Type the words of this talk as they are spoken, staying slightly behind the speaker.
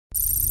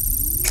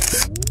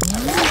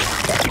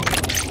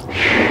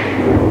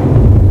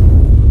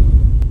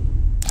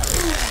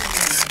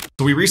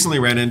So we recently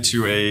ran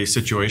into a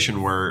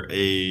situation where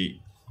it's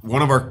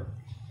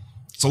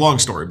a long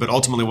story, but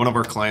ultimately one of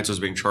our clients was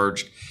being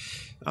charged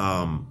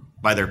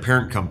by their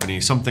parent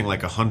company something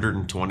like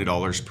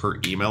 $120 per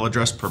email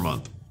address per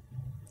month.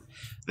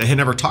 They had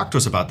never talked to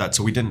us about that,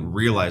 so we didn't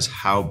realize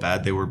how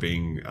bad they were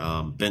being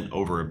bent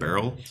over a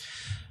barrel.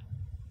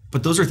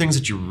 But those are things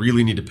that you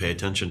really need to pay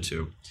attention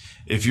to.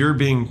 If you're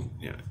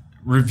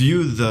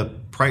review the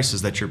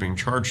prices that you're being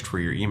charged for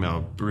your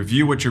email.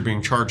 Review what you're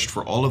being charged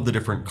for all of the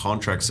different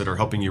contracts that are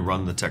helping you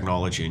run the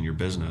technology in your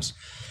business.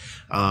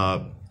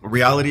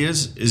 Reality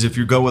is if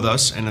you go with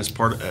us and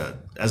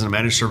as a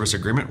managed service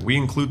agreement, we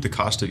include the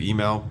cost of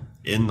email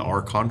in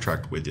our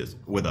contract with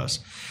us,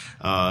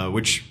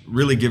 which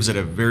really gives it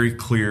a very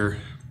clear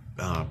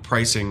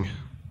pricing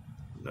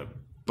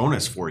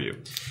bonus for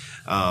you.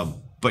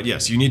 But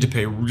yes, you need to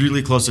pay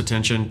really close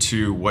attention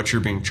to what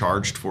you're being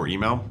charged for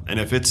email. And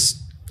if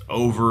it's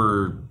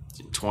over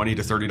 $20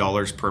 to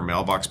 $30 per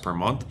mailbox per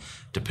month,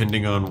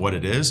 depending on what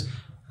it is,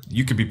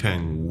 you could be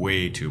paying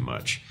way too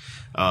much.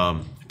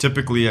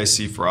 Typically, I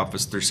see for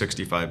Office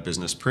 365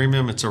 Business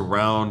Premium, it's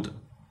around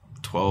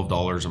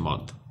 $12 a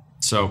month.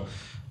 So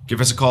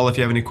give us a call if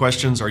you have any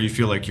questions or you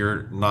feel like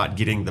you're not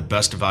getting the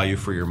best value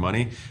for your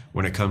money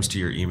when it comes to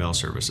your email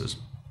services.